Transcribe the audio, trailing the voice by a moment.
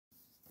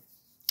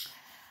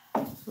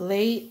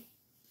Late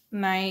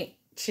night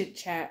chit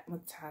chat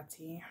with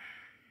Tati.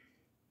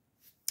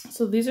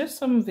 So these are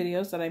some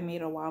videos that I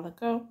made a while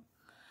ago.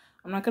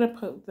 I'm not gonna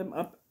put them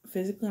up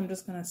physically. I'm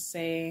just gonna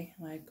say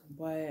like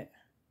what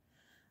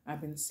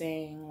I've been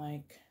saying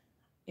like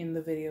in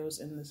the videos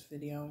in this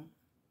video.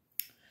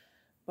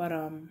 But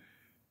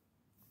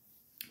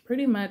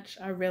pretty much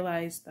I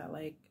realized that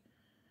like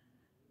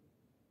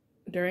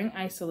during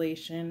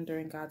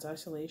God's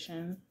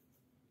isolation,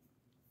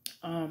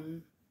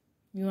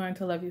 you learn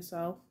to love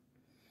yourself.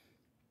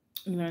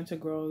 You learn to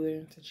grow, you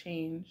learn to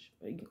change,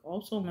 but you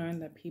also learn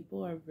that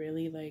people are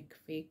really like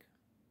fake,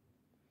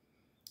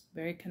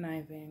 very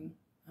conniving.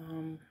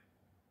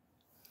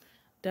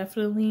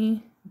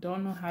 Definitely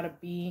don't know how to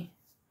be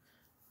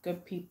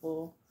good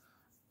people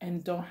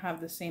and don't have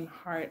the same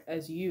heart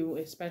as you,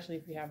 especially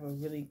if you have a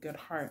really good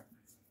heart.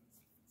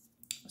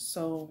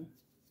 So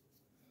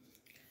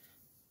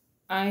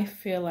I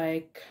feel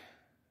like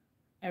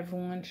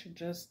everyone should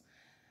just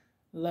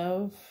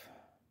love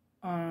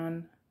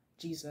on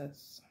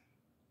Jesus.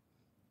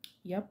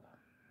 Yep,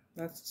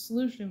 that's the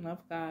solution. Love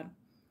God.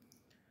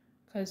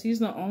 Because he's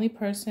the only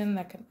person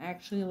that can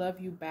actually love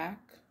you back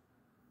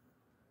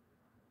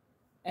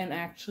and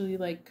actually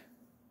like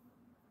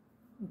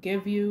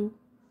give you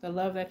the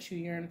love that you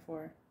yearn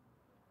for.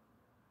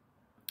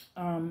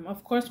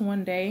 Of course,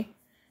 one day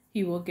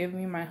he will give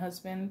me my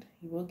husband.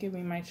 He will give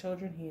me my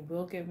children. He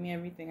will give me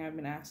everything I've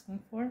been asking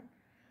for.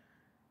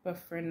 But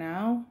for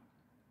now,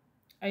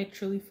 I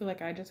truly feel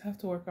like I just have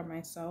to work on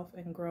myself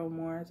and grow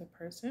more as a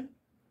person.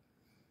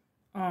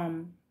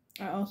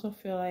 I also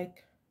feel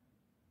like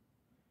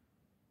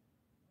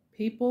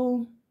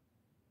people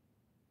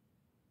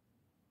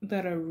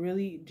that are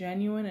really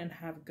genuine and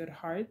have good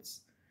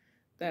hearts,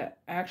 that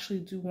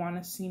actually do want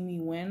to see me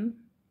win,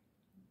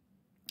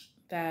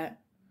 that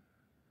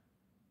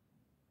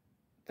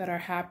are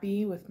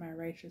happy with my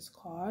righteous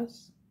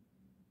cause,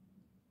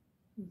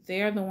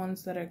 they're the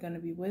ones that are going to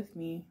be with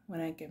me when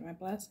I get my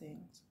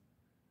blessings.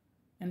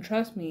 And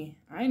trust me,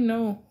 I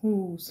know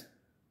who's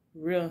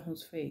real and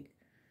who's fake.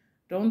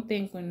 Don't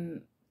think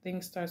when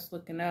things starts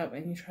looking up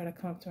and you try to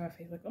come up to my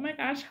face like, oh my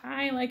gosh,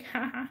 hi, like,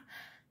 haha,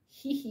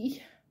 hee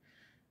hee.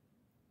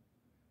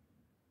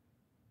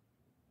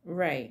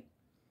 Right.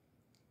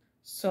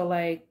 So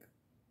like,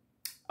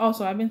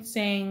 also I've been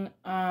saying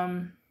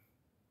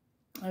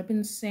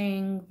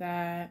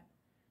that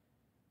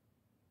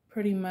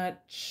pretty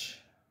much.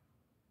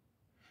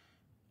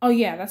 Oh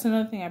yeah, that's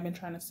another thing I've been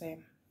trying to say.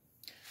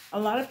 A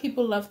lot of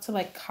people love to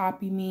like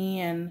copy me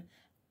and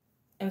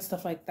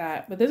stuff like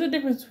that. But there's a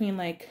difference between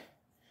like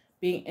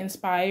being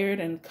inspired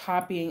and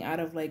copying out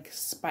of like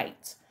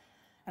spite.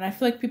 And I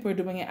feel like people are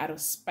doing it out of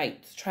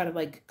spite to try to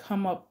like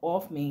come up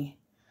off me.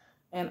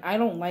 And I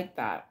don't like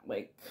that.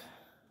 Like,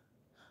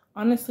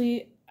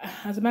 honestly,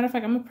 as a matter of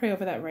fact, I'm going to pray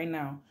over that right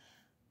now.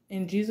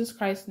 In Jesus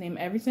Christ's name,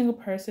 every single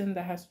person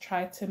that has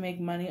tried to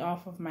make money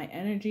off of my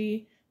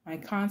energy, my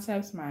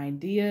concepts, my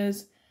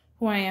ideas,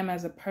 who I am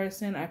as a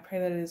person, I pray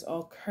that it is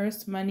all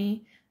cursed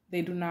money.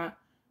 They do not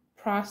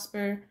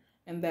prosper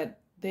and that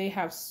they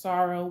have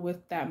sorrow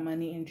with that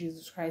money in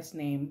Jesus Christ's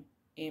name.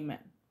 Amen.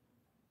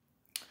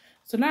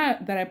 So now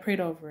that I prayed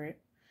over it,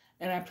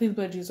 and I plead the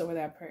blood of Jesus over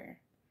that prayer,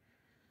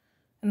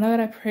 and now that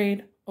I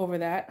prayed over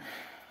that,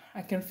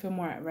 I can feel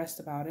more at rest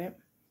about it.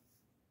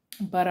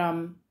 But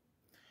I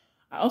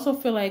also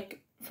feel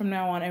like from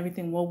now on,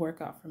 everything will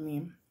work out for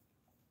me,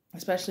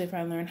 especially if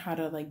I learn how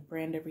to like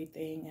brand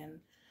everything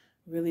and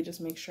really just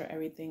make sure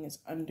everything is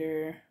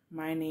under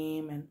my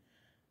name and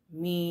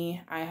me.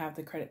 I have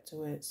the credit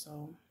to it.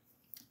 So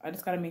I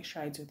just got to make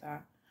sure I do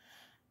that.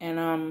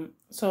 And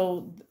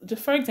so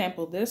just for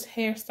example, this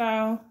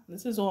hairstyle,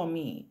 this is all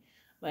me.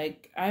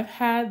 Like I've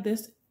had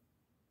this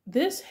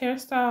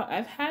hairstyle,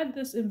 I've had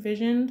this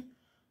envisioned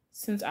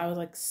since I was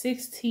like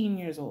 16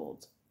 years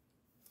old.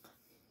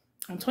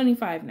 I'm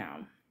 25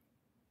 now.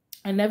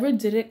 I never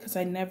did it because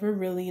I never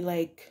really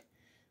like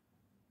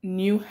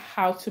knew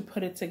how to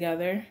put it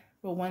together.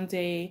 But one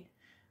day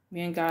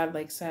me and God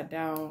like sat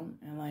down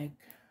and like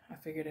I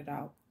figured it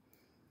out.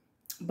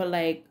 But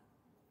like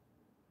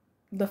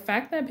the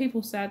fact that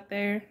people sat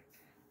there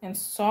and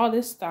saw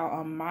this style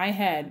on my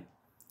head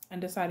and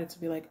decided to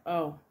be like,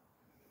 oh,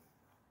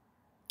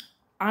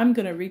 I'm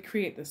going to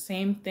recreate the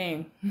same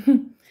thing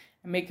and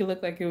make it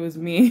look like it was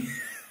me.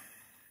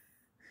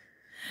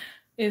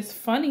 It's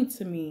funny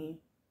to me.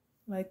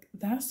 Like,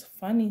 that's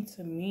funny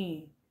to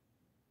me.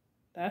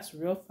 That's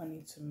real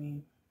funny to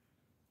me.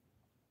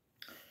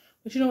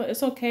 But you know what?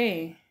 It's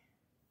okay.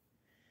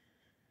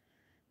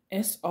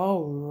 It's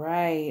all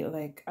right.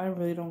 Like, I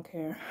really don't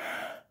care.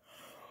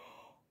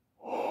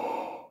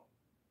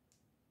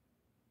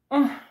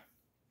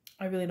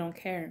 I really don't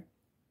care.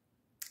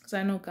 Because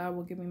I know God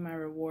will give me my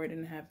reward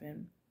in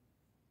heaven.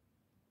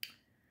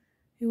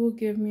 He will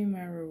give me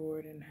my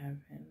reward in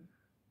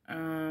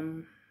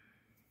heaven.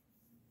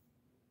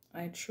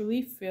 I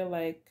truly feel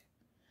like,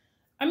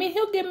 I mean,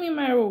 he'll give me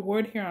my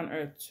reward here on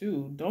earth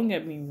too. Don't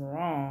get me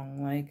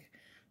wrong. Like,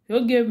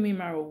 he'll give me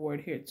my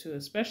reward here too,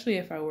 especially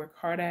if I work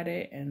hard at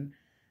it and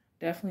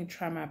definitely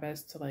try my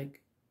best to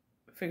like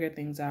figure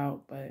things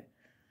out, but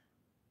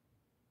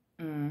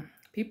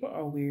people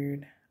are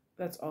weird.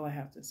 That's all I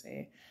have to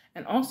say.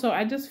 And also,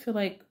 I just feel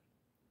like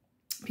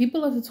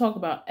people love to talk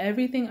about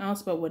everything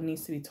else but what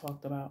needs to be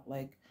talked about.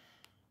 Like,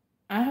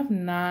 I have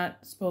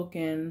not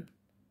spoken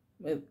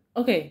with,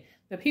 okay,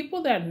 the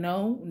people that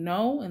know,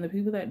 and the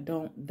people that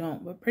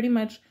don't. But pretty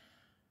much,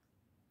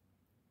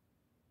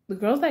 the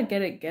girls that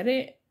get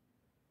it.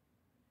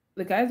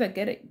 The guys that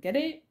get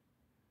it.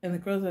 And the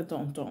girls that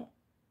don't.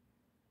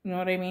 You know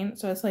what I mean?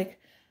 So it's like,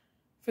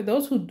 for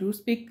those who do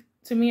speak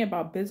to me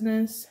about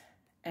business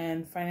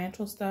and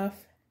financial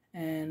stuff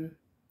and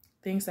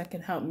things that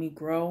can help me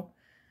grow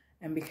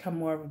and become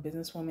more of a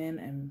businesswoman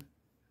and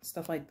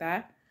stuff like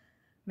that,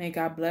 may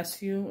God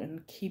bless you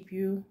and keep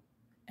you,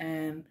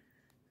 and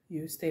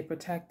you stay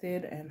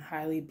protected and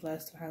highly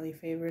blessed and highly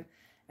favored,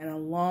 and a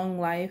long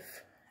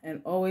life,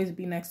 and always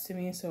be next to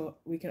me so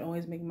we can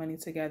always make money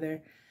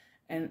together.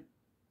 And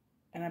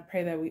I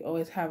pray that we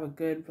always have a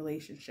good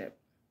relationship,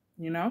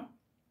 you know?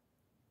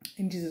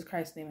 In Jesus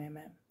Christ's name,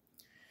 amen.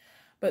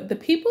 But the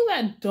people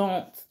that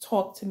don't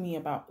talk to me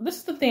about, this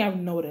is the thing I've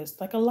noticed.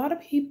 Like, a lot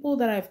of people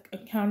that I've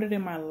encountered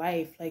in my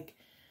life, like,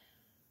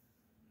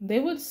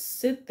 they would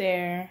sit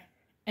there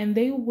and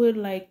they would,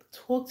 like,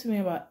 talk to me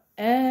about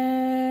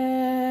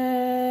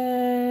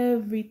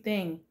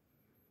everything.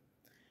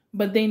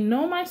 But they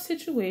know my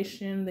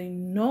situation. They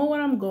know what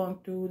I'm going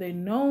through. They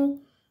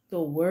know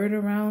the word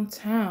around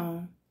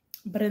town.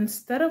 But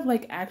instead of,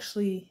 like,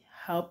 actually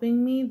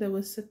helping me, they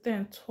would sit there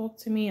and talk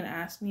to me and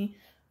ask me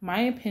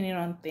my opinion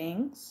on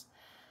things.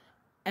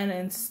 And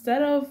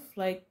instead of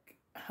like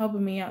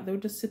helping me out, they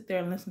would just sit there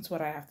and listen to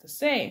what I have to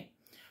say,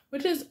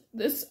 which is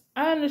this.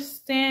 I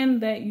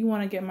understand that you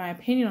want to get my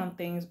opinion on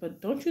things, but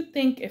don't you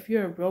think if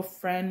you're a real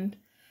friend,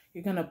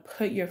 you're going to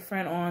put your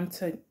friend on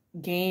to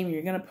game?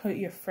 You're going to put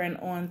your friend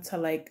on to,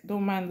 like,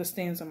 don't mind the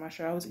stains on my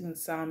shirt. I was eating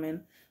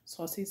salmon,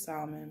 saucy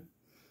salmon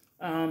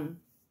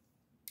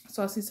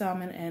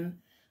and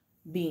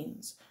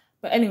beans.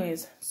 But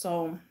anyways,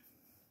 so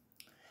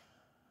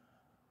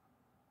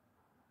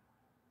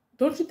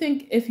don't you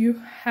think if you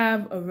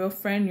have a real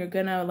friend, you're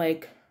gonna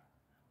like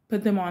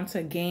put them onto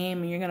a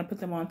game, and you're gonna put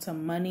them onto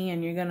money,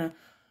 and you're gonna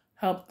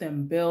help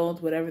them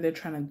build whatever they're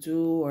trying to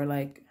do, or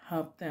like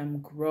help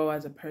them grow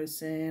as a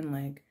person?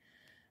 Like,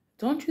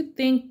 don't you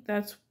think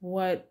that's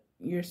what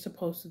you're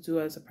supposed to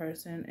do as a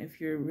person if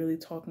you're really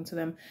talking to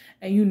them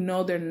and you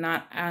know they're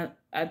not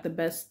at the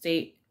best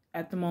state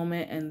at the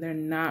moment, and they're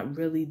not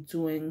really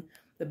doing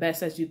the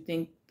best as you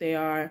think they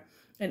are?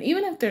 And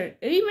even if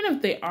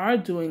they are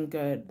doing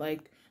good,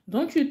 like,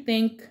 don't you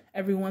think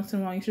every once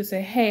in a while you should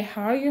say, hey,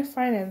 how are your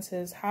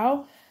finances?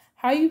 How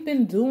you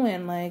been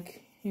doing?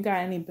 Like, you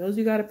got any bills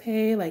you got to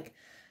pay? Like,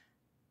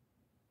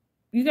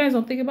 you guys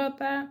don't think about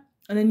that?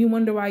 And then you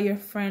wonder why your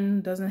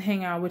friend doesn't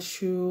hang out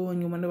with you,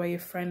 and you wonder why your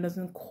friend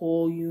doesn't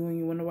call you, and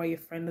you wonder why your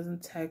friend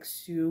doesn't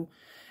text you.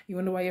 You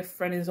wonder why your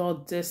friend is all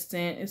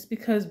distant. It's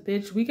because,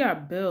 bitch, we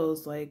got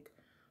bills. Like,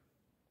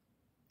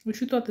 what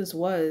you thought this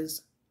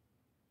was?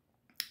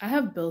 I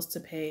have bills to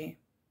pay.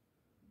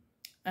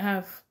 I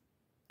have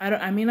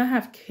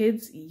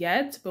kids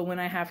yet, but when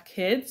I have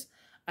kids,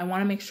 I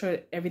want to make sure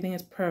everything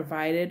is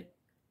provided,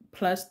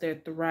 plus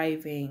they're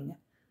thriving.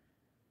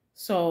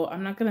 So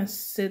I'm not going to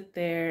sit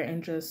there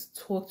and just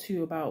talk to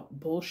you about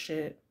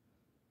bullshit.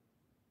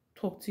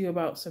 Talk to you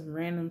about some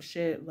random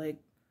shit. Like,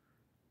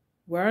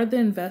 where are the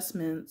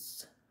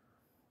investments?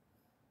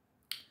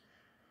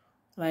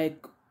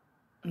 Like,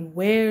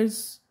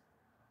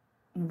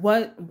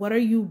 what are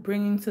you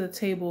bringing to the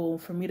table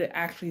for me to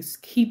actually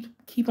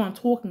keep on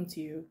talking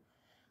to you?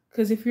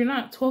 Because if you're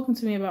not talking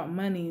to me about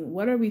money,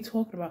 what are we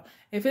talking about?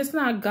 If it's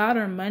not God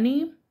or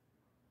money,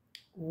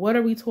 what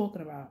are we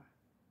talking about?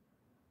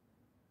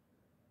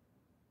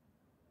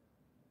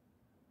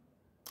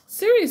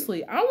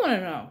 Seriously, I want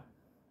to know.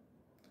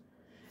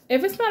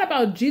 If it's not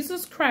about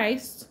Jesus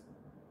Christ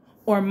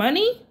or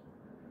money,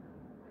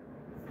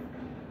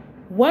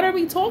 what are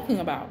we talking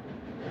about?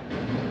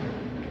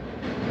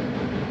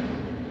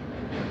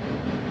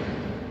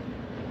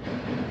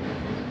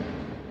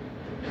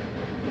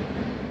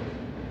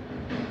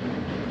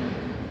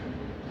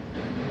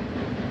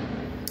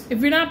 If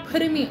you're not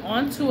putting me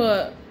onto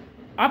a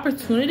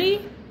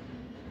opportunity,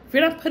 if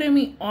you're not putting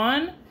me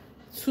on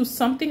to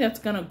something that's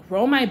going to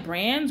grow my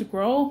brand,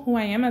 grow who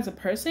I am as a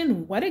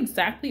person, what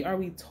exactly are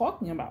we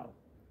talking about?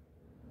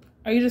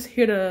 Are you just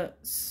here to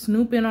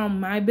snoop in on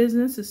my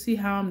business to see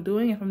how I'm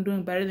doing, if I'm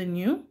doing better than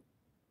you?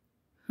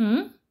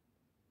 Because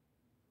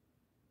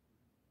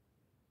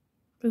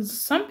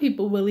some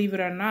people, believe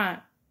it or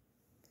not,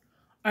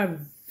 are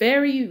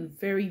very,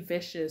 very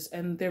vicious,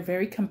 and they're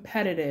very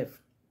competitive.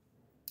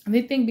 And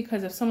they think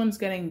because if someone's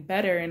getting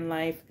better in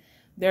life,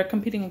 they're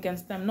competing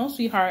against them. No,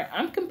 sweetheart,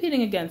 I'm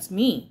competing against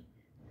me.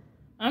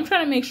 I'm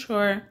trying to make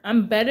sure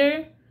I'm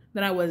better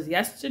than I was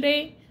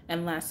yesterday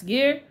and last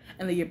year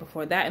and the year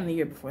before that and the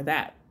year before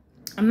that.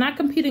 I'm not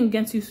competing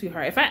against you,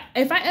 sweetheart.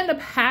 If I end up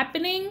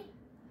happening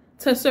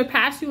to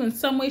surpass you in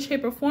some way,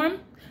 shape, or form,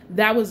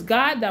 that was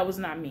God, that was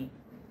not me.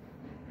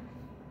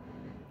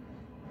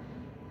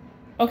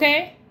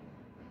 Okay?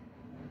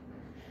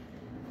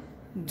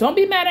 Don't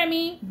be mad at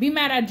me. Be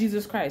mad at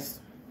Jesus Christ.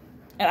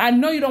 And I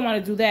know you don't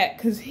want to do that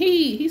because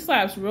he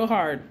slaps real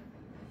hard.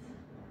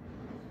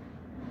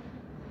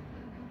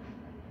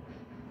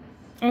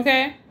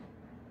 Okay?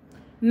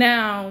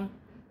 Now,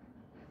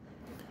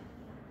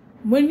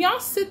 when y'all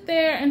sit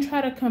there and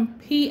try to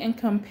compete and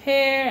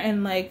compare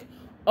and like,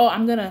 oh,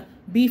 I'm going to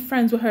be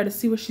friends with her to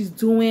see what she's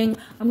doing.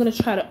 I'm going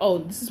to try to, oh,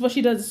 this is what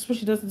she does. This is what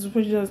she does. This is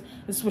what she does.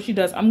 This is what she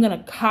does. I'm going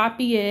to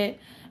copy it.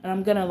 And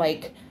I'm going to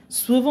like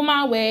swivel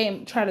my way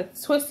and try to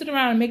twist it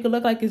around and make it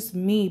look like it's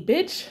me.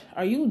 Bitch,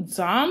 are you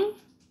dumb?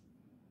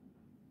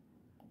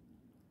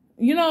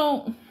 You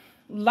know,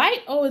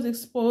 light always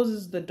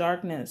exposes the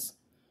darkness.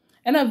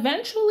 And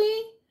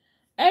eventually,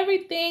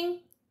 everything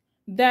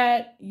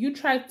that you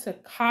try to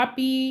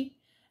copy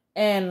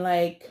and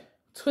like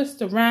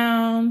twist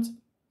around,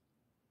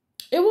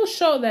 it will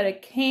show that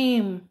it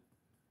came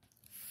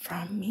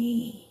from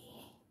me.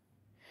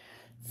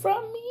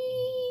 From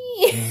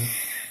me.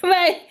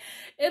 Like,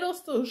 it'll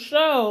still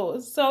show.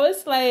 So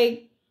it's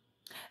like,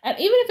 and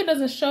even if it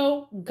doesn't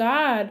show,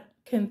 God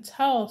can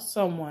tell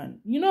someone.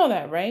 You know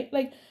that, right?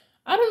 Like,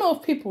 I don't know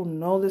if people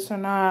know this or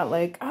not.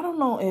 Like, I don't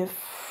know if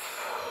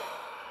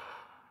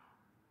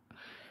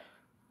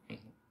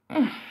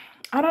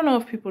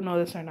people know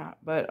this or not,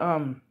 but I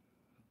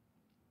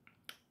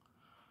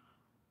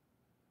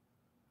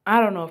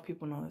don't know if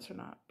people know this or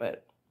not,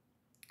 but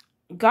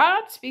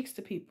God speaks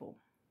to people.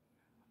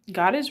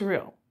 God is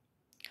real.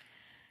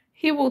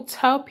 He will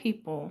tell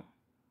people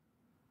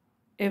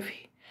if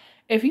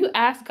you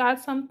ask God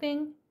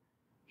something,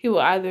 he will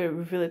either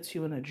reveal it to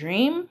you in a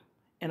dream,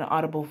 in an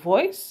audible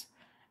voice,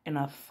 in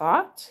a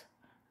thought.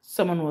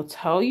 Someone will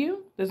tell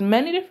you. There's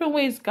many different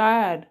ways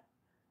God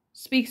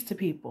speaks to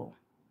people.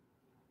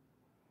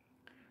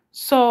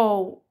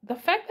 So the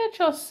fact that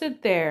y'all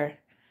sit there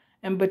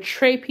and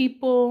betray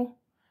people,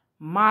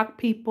 mock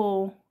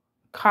people,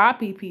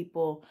 copy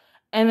people,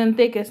 and then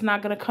think it's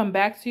not going to come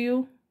back to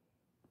you,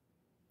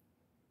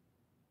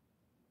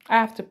 I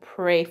have to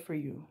pray for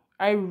you.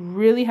 I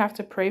really have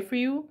to pray for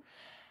you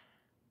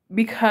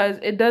because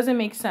it doesn't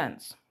make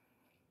sense.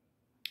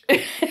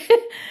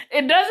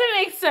 It doesn't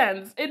make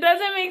sense. It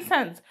doesn't make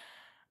sense.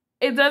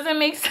 It doesn't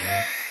make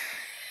sense.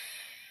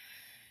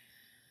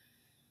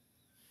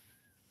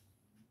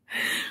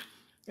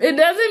 It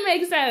doesn't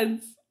make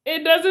sense.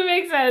 It doesn't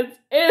make sense.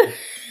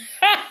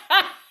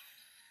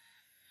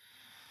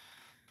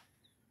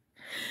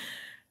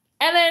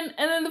 And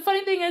then the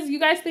funny thing is, you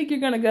guys think you're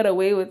gonna get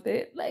away with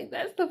it. Like,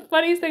 that's the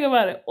funniest thing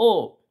about it.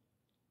 Oh,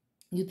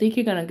 you think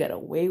you're gonna get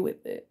away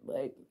with it?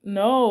 Like,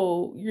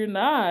 no, you're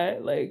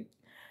not. Like,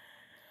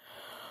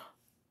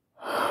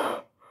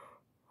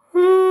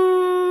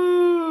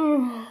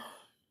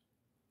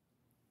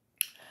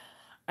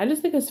 I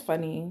just think it's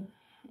funny.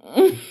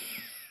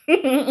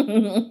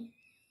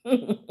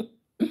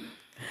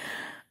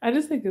 I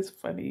just think it's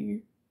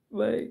funny.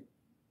 Like,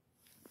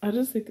 I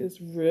just think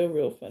it's real,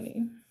 real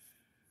funny.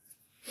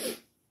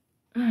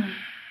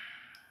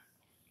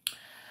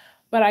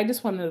 But I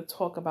just wanted to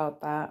talk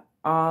about that.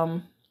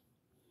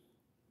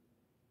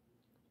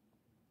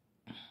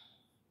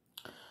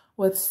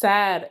 What's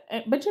sad,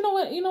 but you know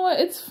what?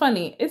 It's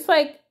funny. It's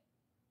like,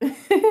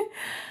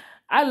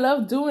 I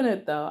love doing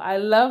it though. I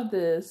love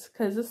this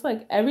because it's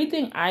like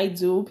everything I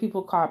do,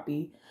 people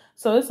copy.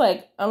 So it's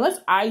like, unless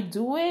I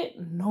do it,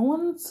 no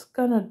one's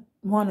gonna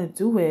want to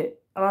do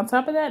it. And on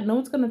top of that, no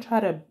one's gonna try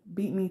to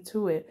beat me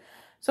to it.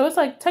 So it's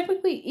like,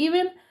 technically,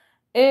 even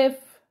if,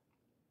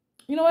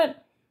 you know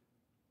what?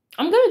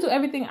 I'm going to do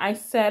everything I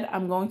said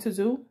I'm going to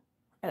do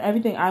and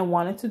everything I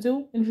wanted to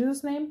do in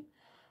Jesus' name.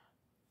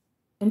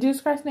 In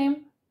Jesus Christ's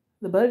name,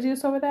 the blood of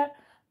Jesus over that.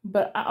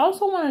 But I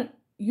also want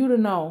you to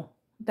know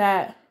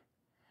that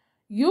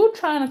you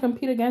trying to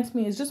compete against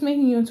me is just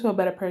making you into a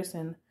better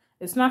person.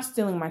 It's not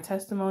stealing my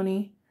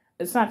testimony.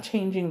 It's not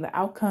changing the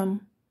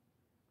outcome.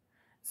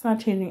 It's not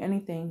changing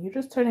anything. You're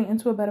just turning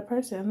into a better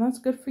person. And that's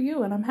good for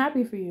you. And I'm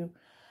happy for you.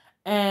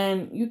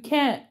 And you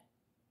can't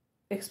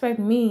expect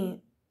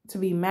me to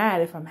be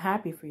mad if I'm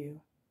happy for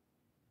you.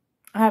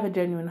 I have a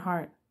genuine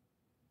heart.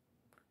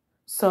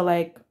 So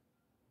like,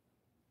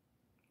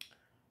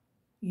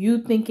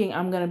 you thinking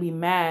I'm going to be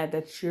mad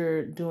that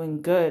you're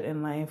doing good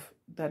in life,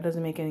 that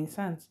doesn't make any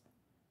sense.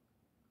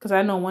 Because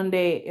I know one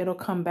day it'll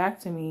come back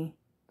to me.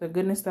 The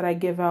goodness that I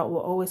give out will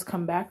always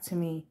come back to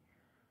me.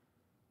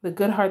 The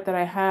good heart that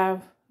I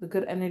have, the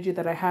good energy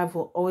that I have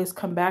will always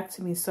come back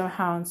to me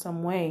somehow in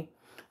some way.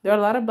 There are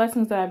a lot of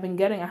blessings that I've been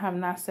getting I have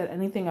not said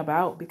anything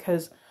about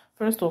because,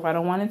 first off, I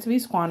don't want it to be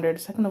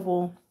squandered. Second of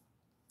all,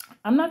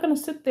 I'm not going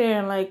to sit there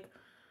and like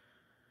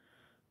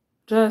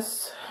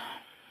just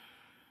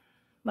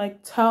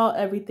like tell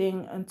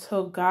everything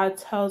until God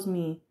tells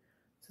me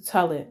to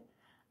tell it.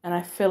 And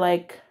I feel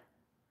like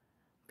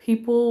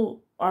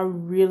people are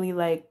really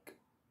like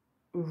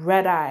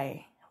red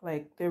eye.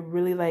 Like, they're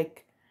really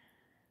like,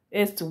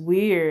 it's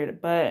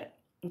weird, but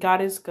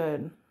God is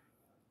good.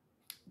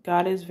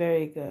 God is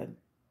very good.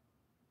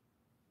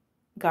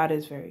 God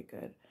is very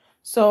good.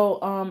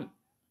 So,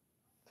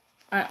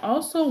 I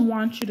also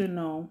want you to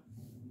know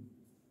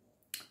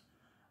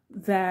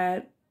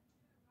that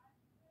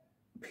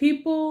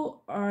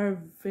people are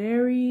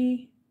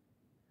very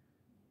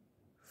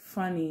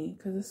funny,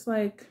 because it's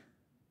like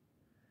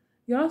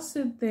y'all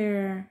sit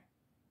there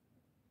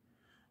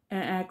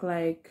and act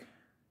like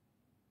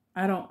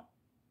I don't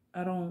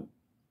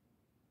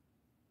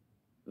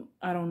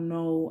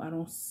know,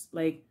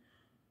 like,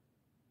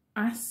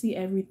 I see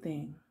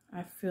everything,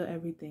 I feel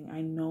everything,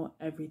 I know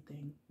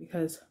everything,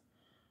 because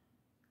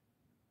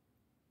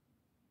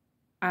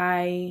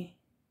I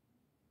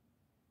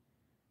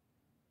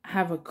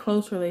have a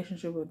close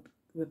relationship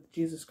with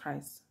Jesus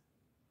Christ.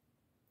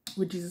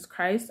 With Jesus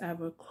Christ, I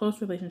have a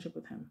close relationship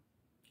with him.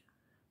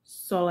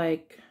 So,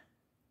 like,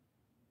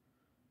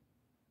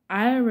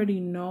 I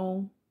already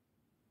know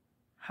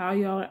how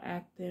y'all are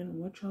acting,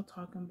 what y'all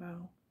talking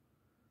about,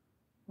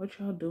 what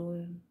y'all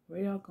doing,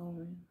 where y'all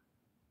going,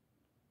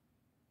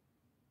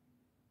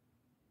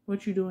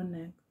 what you doing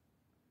next.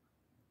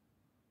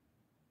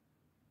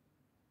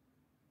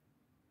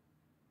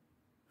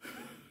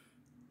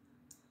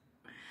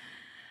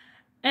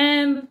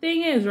 And the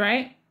thing is,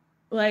 right?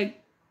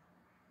 Like,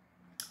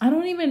 I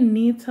don't even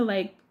need to,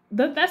 like,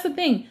 that's the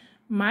thing.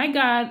 My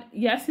God,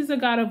 yes, he's a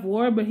God of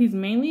war, but he's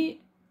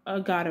mainly a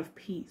God of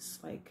peace.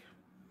 Like,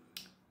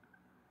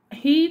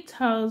 he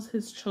tells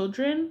his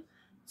children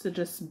to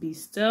just be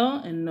still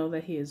and know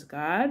that he is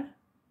God.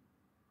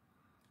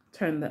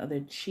 Turn the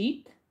other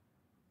cheek.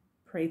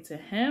 Pray to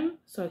him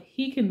so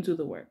he can do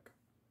the work.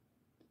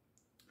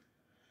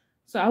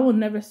 So I will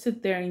never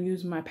sit there and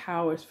use my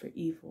powers for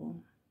evil.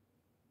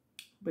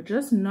 But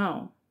just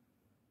know,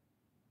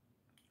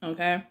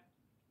 okay?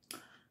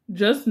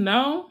 Just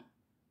know,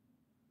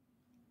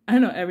 I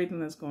know everything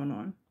that's going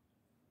on.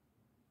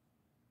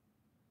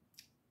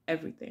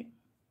 Everything.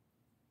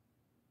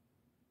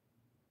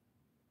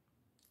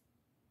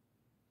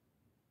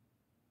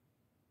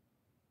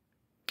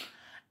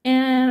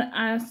 And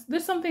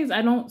there's some things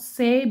I don't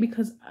say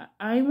because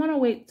I want to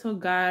wait till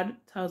God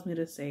tells me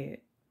to say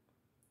it.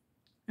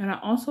 And I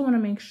also want to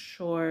make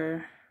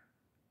sure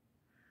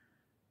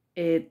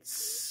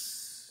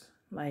it's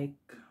like,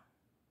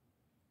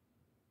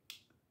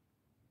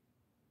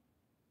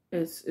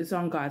 it's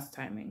on God's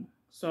timing.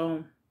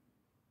 So,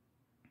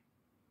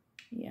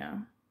 yeah.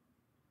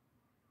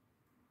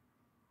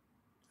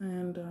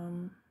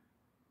 And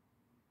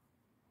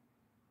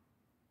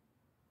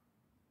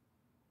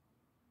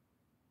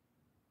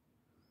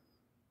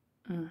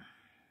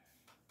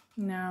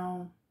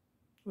now,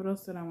 what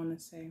else did I want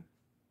to say?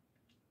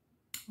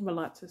 I have a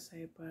lot to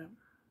say, but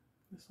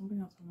there's something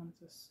else I wanted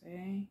to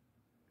say.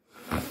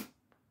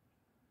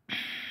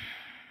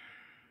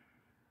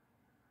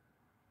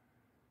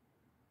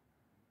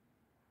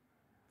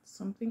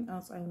 Something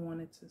else I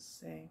wanted to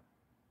say.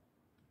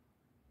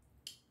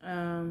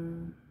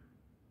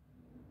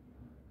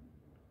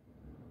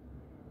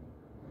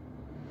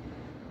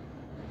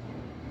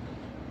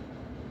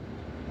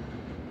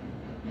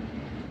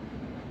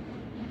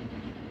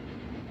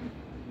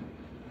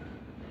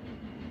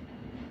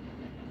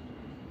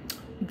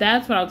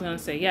 That's what I was going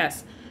to say.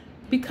 Yes.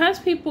 Because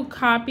people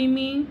copy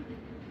me,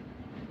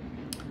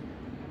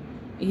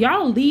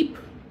 y'all leap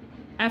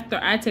after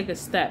I take a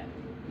step,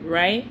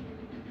 right?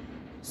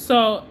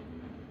 So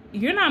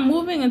you're not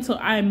moving until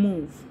I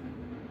move.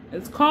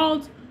 It's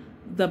called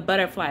the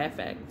butterfly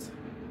effect.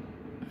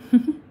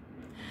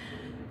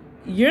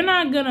 You're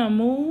not going to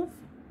move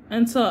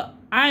until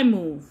I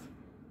move.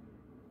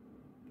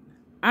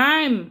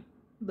 I'm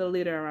the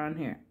leader around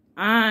here.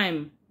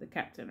 I'm the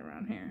captain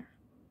around here.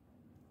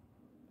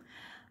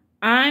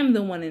 I'm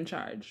the one in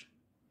charge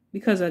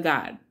because of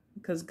God,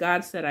 because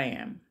God said I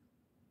am.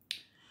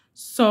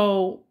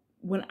 So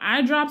when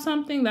I drop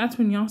something, that's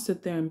when y'all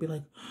sit there and be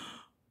like,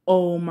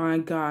 oh my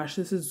gosh,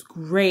 this is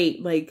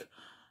great. Like,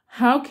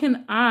 how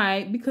can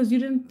I, because you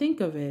didn't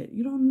think of it.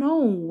 You don't know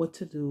what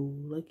to do.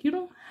 Like,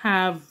 you're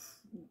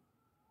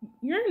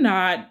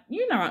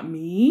not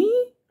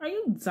me. Are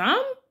you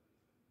dumb?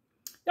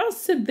 Y'all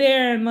sit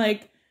there and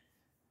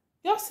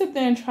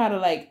try to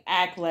like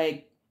act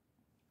like,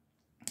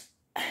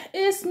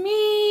 it's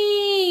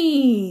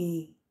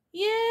me.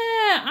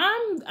 Yeah,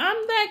 I'm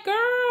that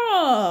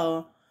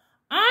girl.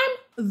 I'm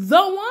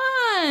the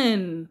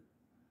one.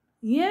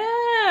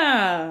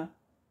 Yeah.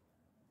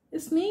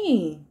 It's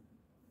me.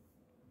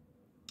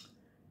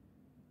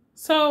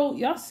 So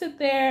y'all sit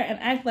there and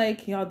act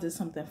like y'all did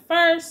something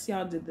first.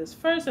 Y'all did this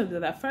first or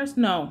did that first.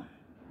 No.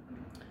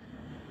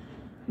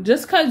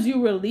 Just because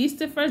you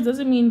released it first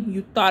doesn't mean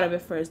you thought of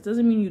it first.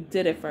 Doesn't mean you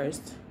did it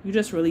first. You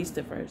just released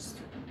it first.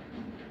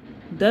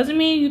 Doesn't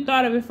mean you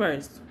thought of it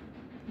first.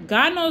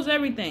 God knows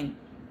everything.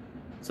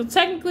 So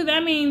technically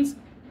that means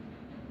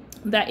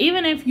that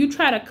even if you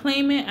try to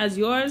claim it as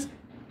yours,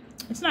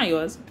 it's not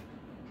yours.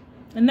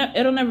 And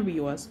it'll never be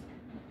yours.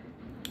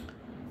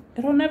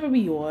 It'll never be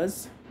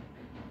yours.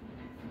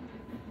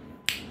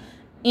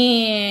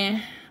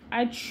 And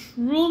I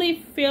truly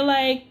feel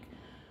like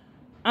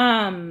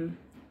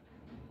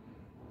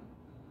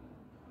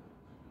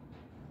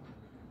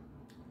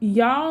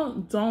y'all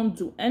don't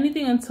do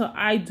anything until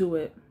I do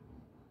it.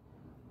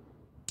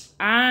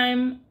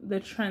 I'm the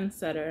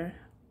trendsetter.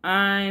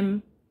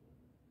 I'm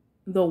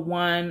the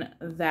one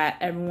that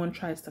everyone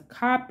tries to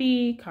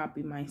copy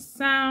my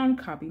sound,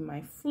 copy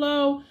my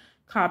flow,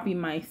 copy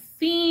my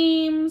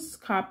themes,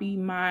 copy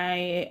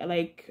my,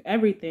 like,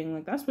 everything.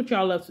 Like, that's what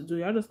y'all love to do.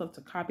 Y'all just love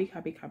to copy.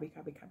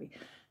 Copycat.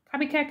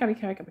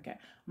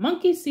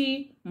 Monkey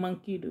see,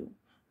 monkey do.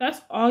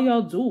 That's all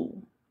y'all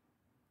do.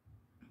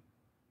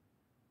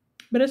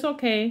 But it's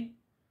okay,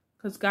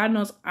 because God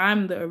knows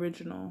I'm the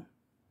original.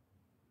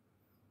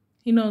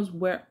 He knows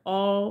where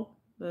all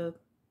the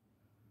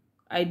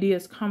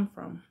ideas come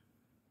from.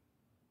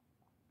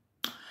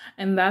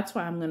 And that's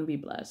why I'm going to be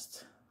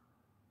blessed.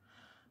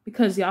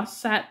 Because y'all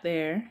sat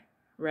there,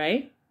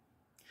 right?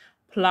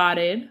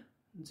 Plotted,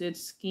 did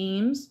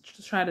schemes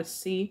to try to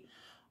see,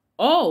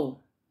 oh,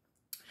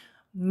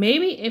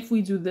 maybe if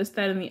we do this,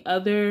 that, and the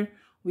other,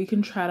 we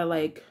can try to,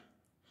 like,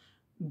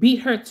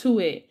 beat her to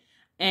it.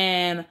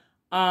 And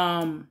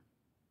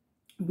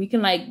we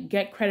can, like,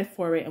 get credit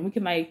for it. And we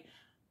can, like,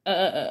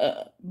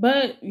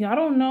 but y'all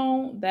don't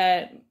know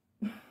that,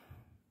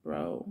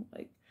 bro,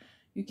 like,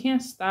 you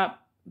can't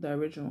stop the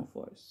original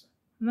force.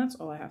 And that's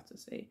all I have to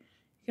say.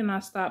 You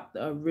cannot stop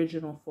the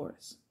original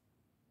force.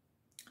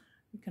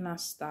 You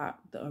cannot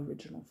stop the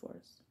original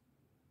force.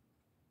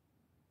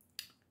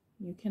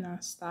 You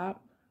cannot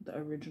stop the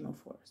original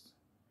force.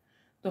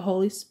 The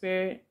Holy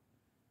Spirit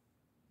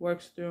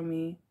works through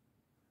me,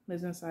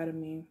 lives inside of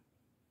me,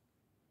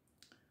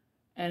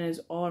 and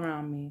is all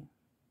around me.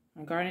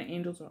 My guardian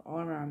angels are all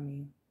around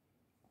me.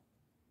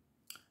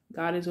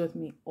 God is with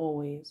me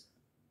always.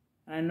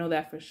 And I know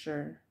that for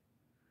sure.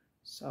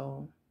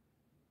 So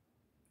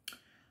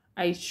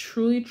I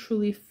truly,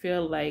 truly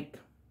feel like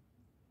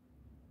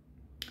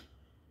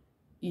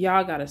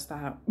y'all gotta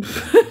stop.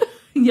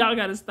 Y'all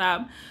gotta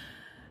stop.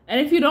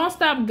 And if you don't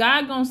stop,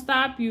 God gonna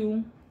stop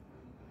you.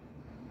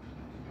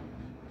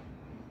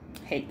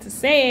 Hate to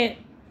say it,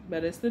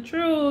 but it's the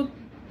truth.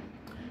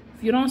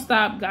 If you don't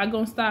stop, God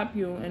gonna stop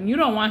you. And you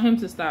don't want him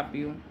to stop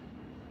you.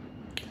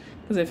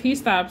 Because if he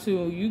stops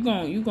you, you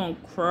gonna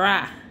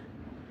cry.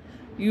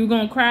 You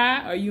gonna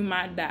cry or you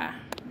might die.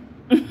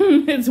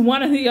 It's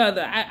one or the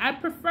other. I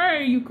prefer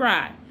you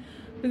cry.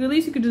 Because at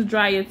least you could just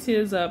dry your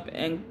tears up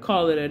and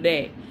call it a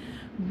day.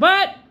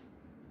 But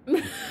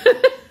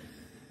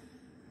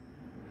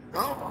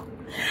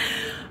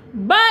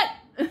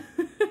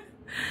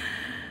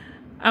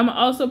I'm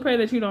also pray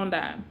that you don't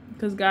die.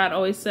 Because God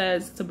always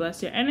says to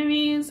bless your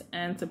enemies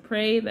and to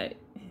pray that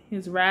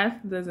his wrath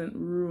doesn't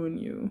ruin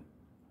you.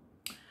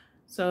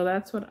 So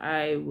that's what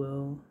I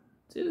will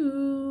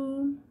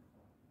do.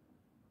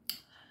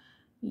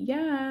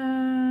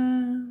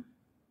 Yeah.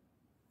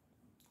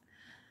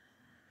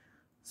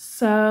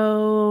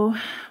 So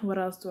what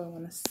else do I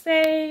want to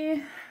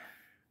say?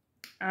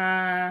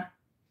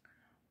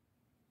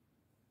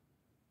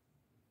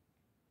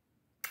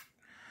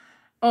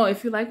 Oh,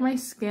 if you like my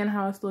skin,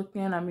 how it's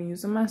looking, I've been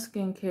using my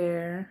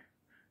skincare.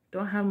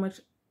 Don't have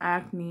much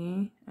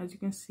acne, as you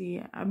can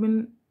see. I've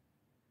been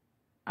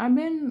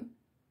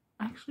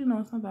actually, no,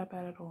 it's not that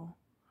bad at all.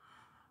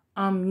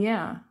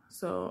 Yeah.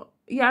 So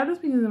yeah, I've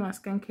just been using my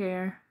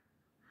skincare.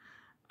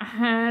 I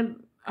had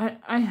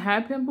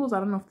pimples. I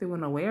don't know if they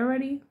went away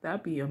already.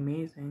 That'd be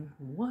amazing.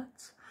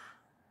 What?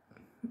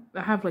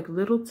 I have like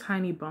little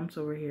tiny bumps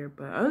over here,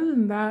 but other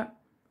than that,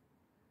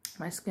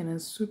 my skin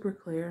is super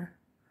clear.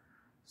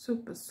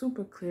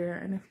 Super clear.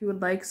 And if you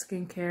would like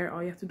skincare,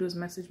 all you have to do is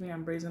message me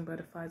on Brazen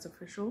Butterflies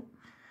Official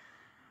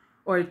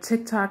or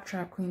TikTok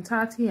Trap Queen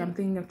Tati. I'm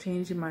thinking of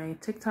changing my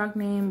TikTok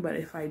name, but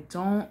if I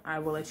don't, I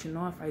will let you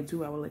know. If I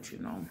do, I will let you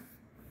know.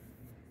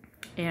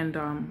 And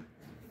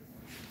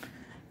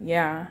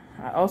yeah,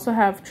 I also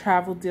have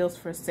travel deals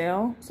for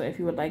sale. So if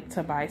you would like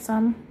to buy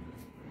some,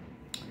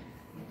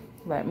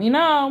 let me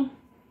know.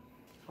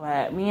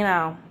 Let me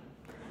know.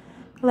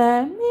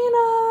 Let me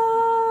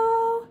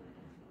know.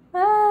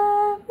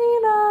 Let me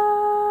know.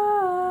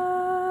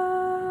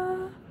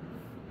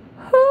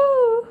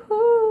 Ooh.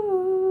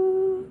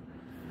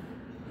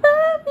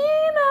 Let me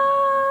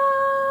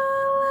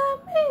know. Let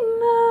me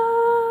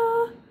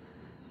know.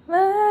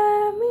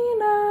 Let me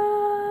know.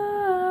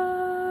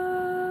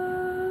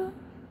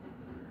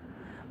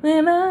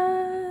 When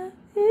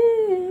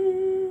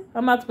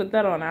I'm about to put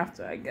that on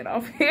after I get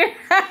off here.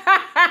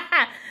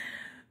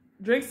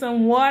 Drink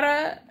some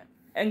water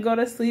and go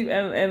to sleep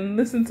and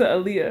listen to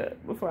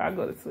Aaliyah before I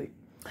go to sleep.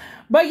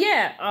 But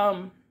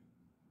yeah,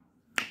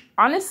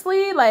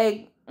 honestly,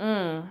 like,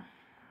 y'all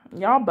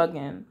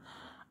bugging.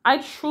 I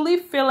truly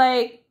feel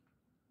like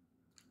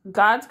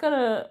God's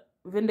gonna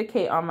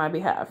vindicate on my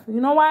behalf. You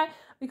know why?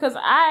 Because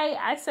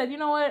I said, you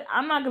know what?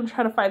 I'm not gonna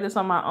try to fight this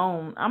on my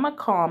own. I'm gonna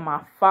call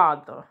my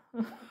father.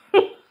 I'm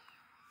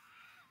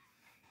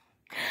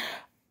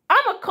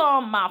gonna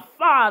call my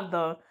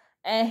father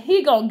and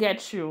he gonna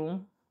get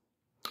you.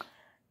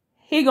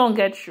 He gonna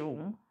get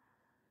you.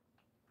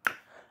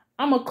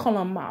 I'm gonna call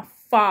him my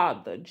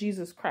father,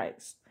 Jesus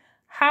Christ.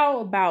 How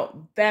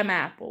about them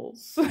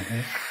apples?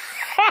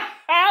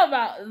 How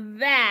about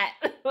that.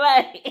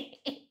 Like,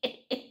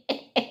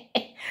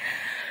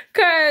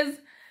 because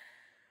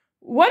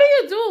what do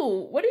you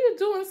do? What do you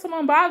do when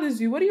someone bothers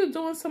you? What do you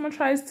do when someone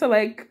tries to,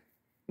 like,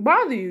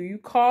 bother you? You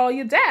call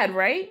your dad,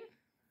 right?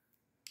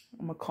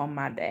 I'm going to call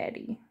my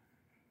daddy.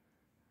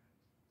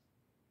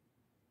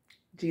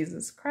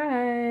 Jesus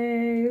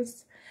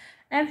Christ.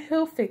 And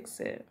he'll fix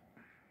it.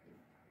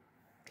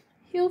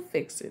 He'll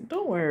fix it.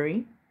 Don't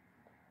worry.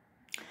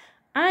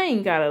 I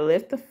ain't got to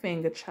lift a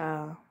finger,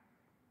 child.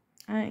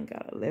 I ain't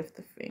got to lift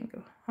a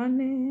finger,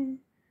 honey.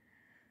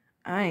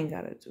 I ain't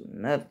got to do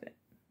nothing.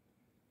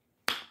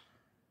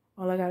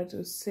 All I got to do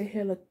is sit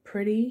here, look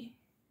pretty,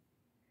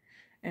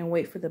 and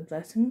wait for the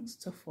blessings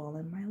to fall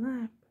in my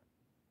lap.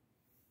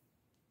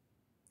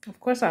 Of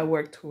course, I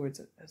work towards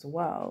it as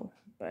well,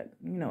 but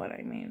you know what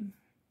I mean.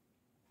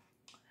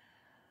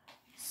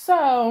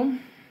 So,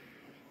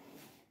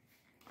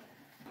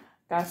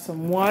 got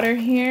some water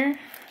here.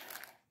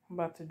 I'm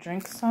about to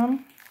drink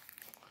some.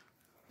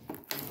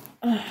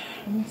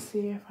 Let me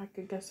see if I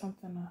could get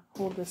something to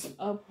hold this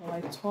up while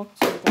I talk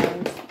to you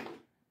guys.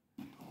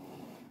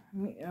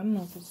 I don't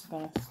know if this is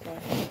gonna stay.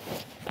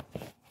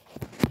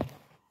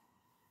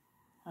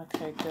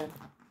 Okay, good.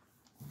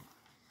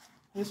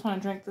 I just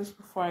want to drink this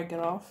before I get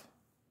off.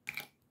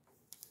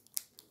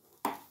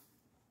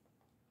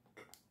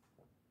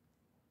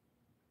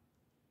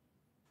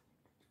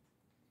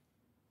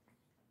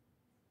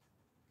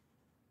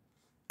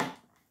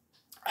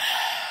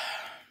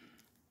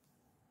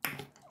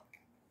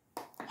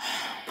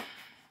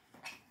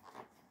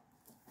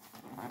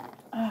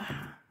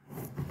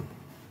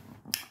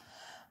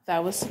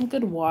 That was some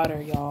good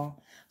water,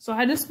 y'all. So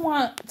I just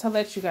want to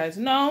let you guys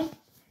know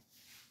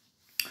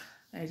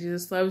that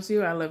Jesus loves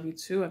you. I love you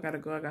too. I gotta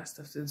go. I got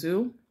stuff to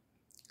do.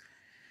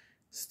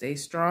 Stay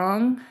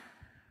strong.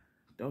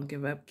 Don't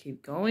give up.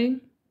 Keep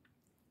going.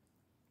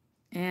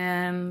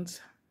 And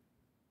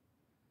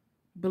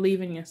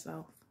believe in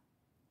yourself.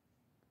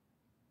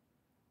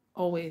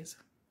 Always.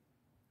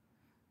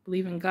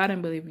 Believe in God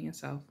and believe in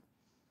yourself.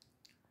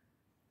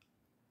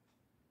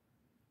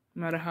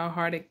 No matter how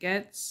hard it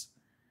gets,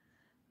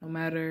 no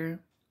matter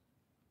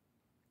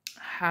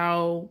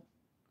how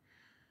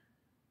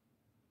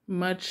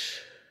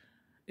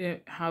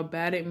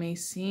bad it may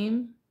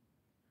seem,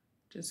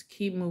 just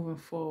keep moving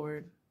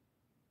forward.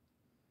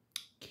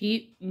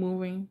 Keep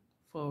moving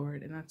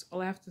forward. And that's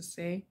all I have to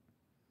say.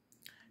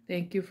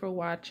 Thank you for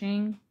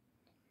watching.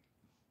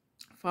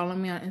 Follow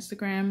me on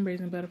Instagram,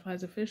 Brazen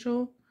Butterflies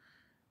Official,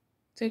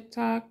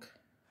 TikTok,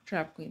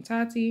 Trap Queen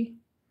Tati.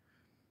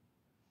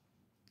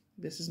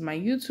 This is my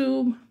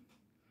YouTube.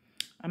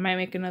 I might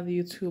make another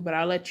YouTube, but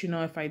I'll let you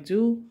know if I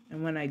do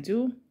and when I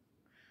do.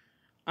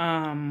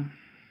 Yeah,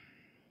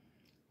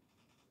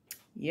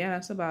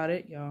 that's about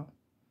it, y'all.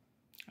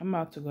 I'm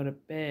about to go to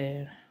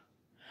bed.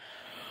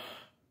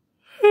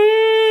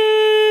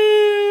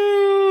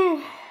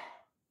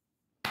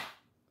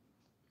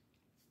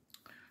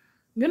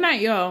 Good night,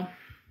 y'all.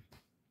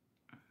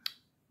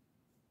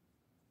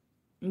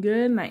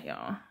 Good night,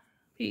 y'all.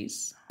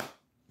 Peace.